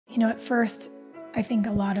At first, I think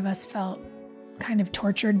a lot of us felt kind of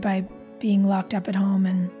tortured by being locked up at home.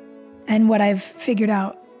 And what I've figured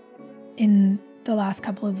out in the last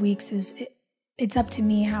couple of weeks is it's up to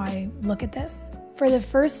me how I look at this. For the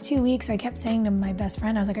first 2 weeks, I kept saying to my best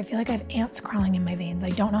friend, I was like, I feel like I have ants crawling in my veins. I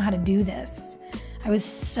don't know how to do this. I was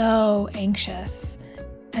so anxious.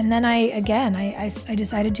 And then I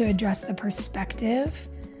decided to address the perspective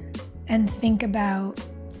and think about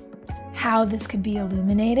how this could be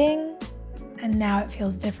illuminating. And now it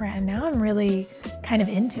feels different. And now I'm really kind of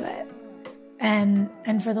into it.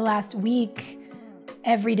 And for the last week,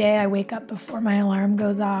 every day I wake up before my alarm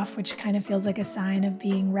goes off, which kind of feels like a sign of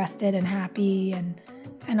being rested and happy, and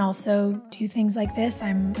also do things like this.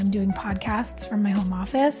 I'm doing podcasts from my home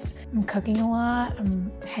office. I'm cooking a lot.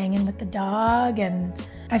 I'm hanging with the dog, and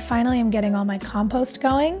I finally am getting all my compost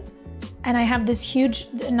going. And I have this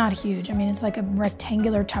not huge, it's like a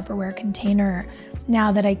rectangular Tupperware container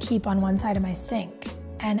now that I keep on one side of my sink.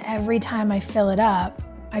 And every time I fill it up,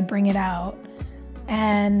 I bring it out.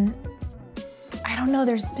 And I don't know,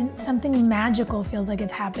 there's been something magical feels like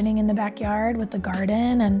it's happening in the backyard with the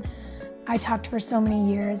garden. And I talked for so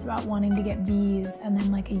many years about wanting to get bees. And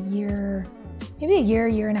then like year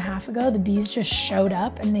and a half ago, the bees just showed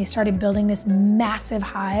up and they started building this massive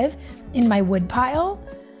hive in my wood pile.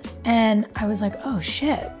 And I was like, oh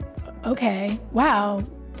shit, okay, wow,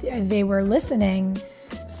 they were listening.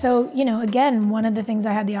 So, again, one of the things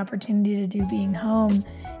I had the opportunity to do being home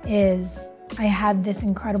is I had this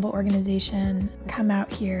incredible organization come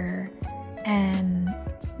out here and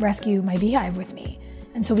rescue my beehive with me.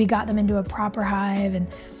 And so we got them into a proper hive, and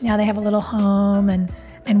now they have a little home,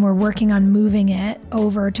 and we're working on moving it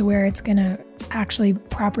over to where it's gonna actually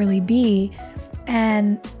properly be.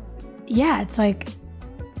 And yeah, it's like,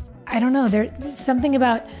 I don't know, there's something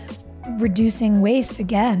about reducing waste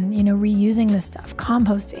again, reusing this stuff,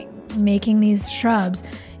 composting, making these shrubs,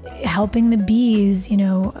 helping the bees,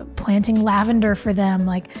 planting lavender for them.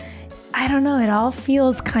 Like, I don't know, it all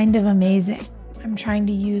feels kind of amazing. I'm trying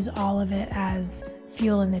to use all of it as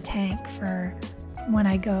fuel in the tank for when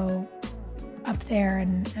I go up there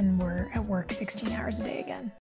and we're at work 16 hours a day again.